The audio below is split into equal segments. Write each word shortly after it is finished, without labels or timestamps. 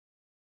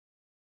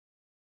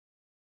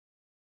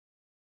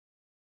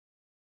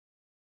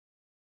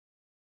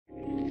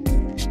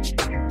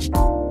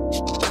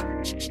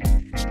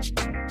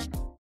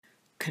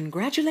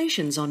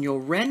Congratulations on your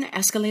Ren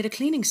escalator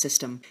cleaning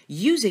system.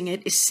 Using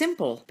it is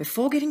simple.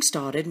 Before getting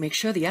started, make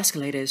sure the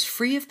escalator is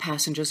free of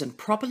passengers and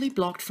properly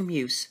blocked from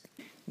use.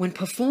 When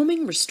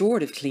performing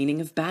restorative cleaning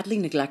of badly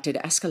neglected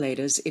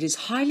escalators, it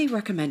is highly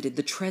recommended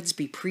the treads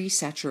be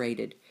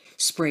pre-saturated.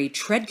 Spray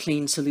Tread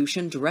Clean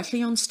solution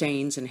directly on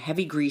stains and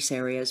heavy grease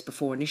areas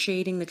before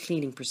initiating the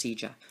cleaning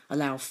procedure.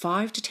 Allow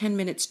 5 to 10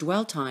 minutes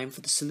dwell time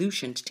for the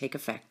solution to take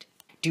effect.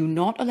 Do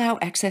not allow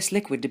excess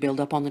liquid to build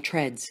up on the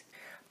treads.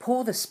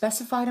 Pour the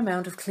specified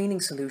amount of cleaning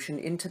solution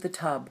into the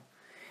tub.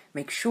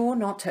 Make sure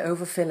not to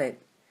overfill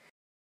it.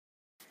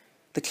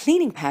 The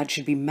cleaning pad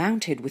should be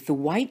mounted with the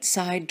white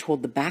side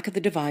toward the back of the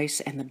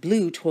device and the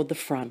blue toward the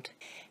front.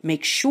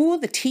 Make sure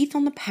the teeth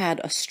on the pad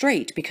are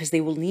straight because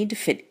they will need to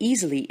fit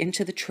easily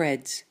into the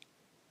treads.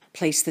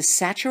 Place the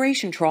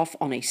saturation trough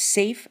on a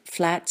safe,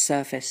 flat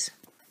surface.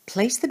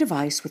 Place the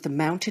device with the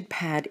mounted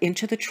pad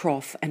into the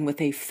trough and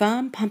with a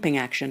firm pumping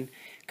action,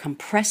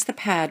 compress the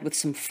pad with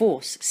some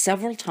force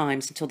several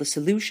times until the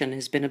solution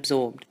has been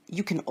absorbed.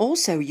 You can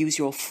also use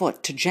your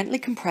foot to gently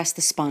compress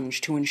the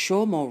sponge to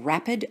ensure more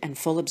rapid and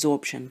full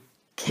absorption.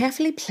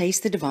 Carefully place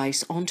the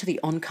device onto the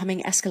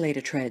oncoming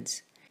escalator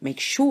treads. Make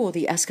sure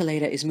the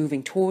escalator is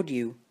moving toward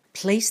you.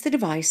 Place the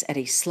device at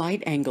a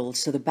slight angle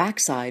so the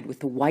backside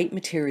with the white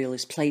material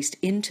is placed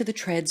into the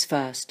treads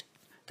first.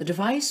 The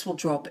device will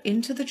drop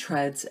into the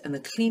treads and the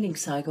cleaning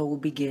cycle will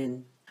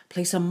begin.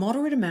 Place a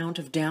moderate amount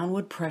of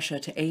downward pressure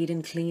to aid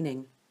in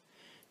cleaning.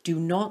 Do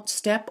not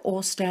step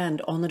or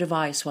stand on the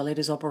device while it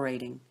is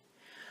operating.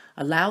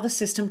 Allow the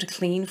system to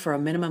clean for a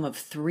minimum of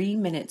 3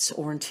 minutes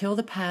or until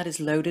the pad is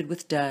loaded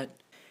with dirt.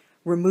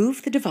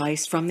 Remove the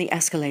device from the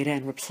escalator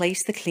and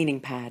replace the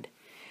cleaning pad.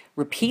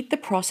 Repeat the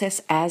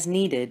process as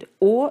needed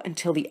or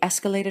until the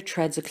escalator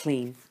treads are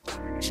clean.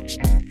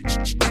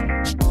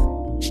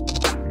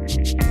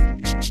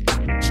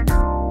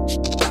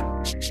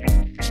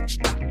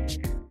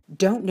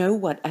 Don't know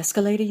what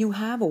escalator you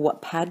have or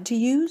what pad to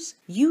use?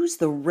 Use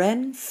the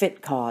Ren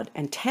Fit card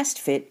and test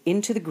fit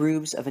into the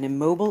grooves of an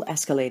immobile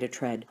escalator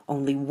tread.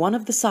 Only one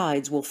of the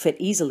sides will fit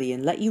easily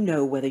and let you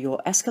know whether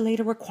your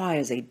escalator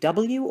requires a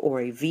W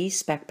or a V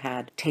spec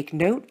pad. Take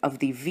note of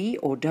the V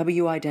or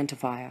W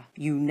identifier.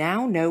 You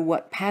now know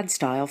what pad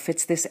style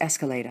fits this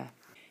escalator.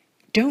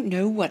 Don't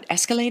know what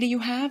escalator you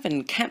have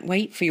and can't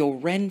wait for your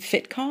Ren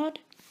Fit card?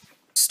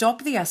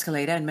 Stop the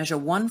escalator and measure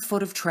 1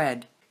 foot of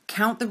tread.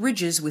 Count the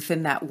ridges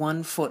within that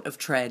 1 foot of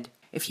tread.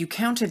 If you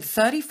counted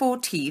 34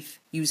 teeth,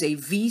 use a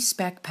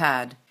V-spec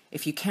pad.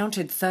 If you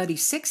counted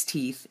 36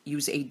 teeth,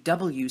 use a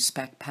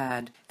W-spec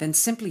pad. Then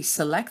simply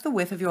select the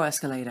width of your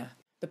escalator.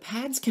 The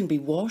pads can be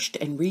washed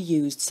and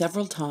reused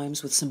several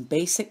times with some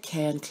basic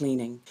care and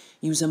cleaning.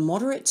 Use a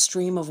moderate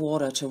stream of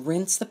water to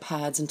rinse the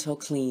pads until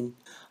clean.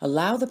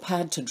 Allow the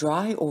pad to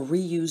dry or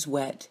reuse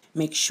wet.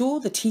 Make sure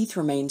the teeth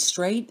remain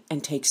straight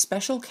and take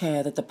special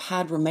care that the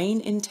pad remain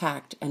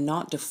intact and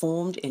not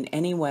deformed in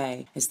any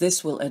way, as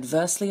this will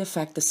adversely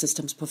affect the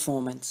system's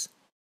performance.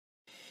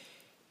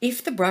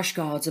 If the brush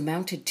guards are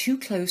mounted too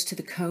close to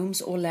the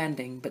combs or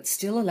landing but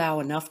still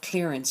allow enough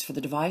clearance for the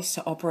device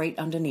to operate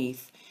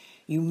underneath,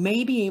 you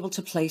may be able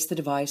to place the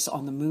device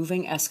on the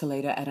moving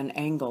escalator at an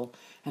angle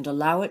and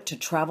allow it to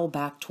travel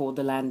back toward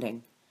the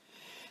landing.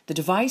 The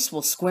device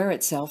will square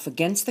itself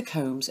against the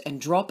combs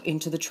and drop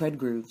into the tread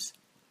grooves.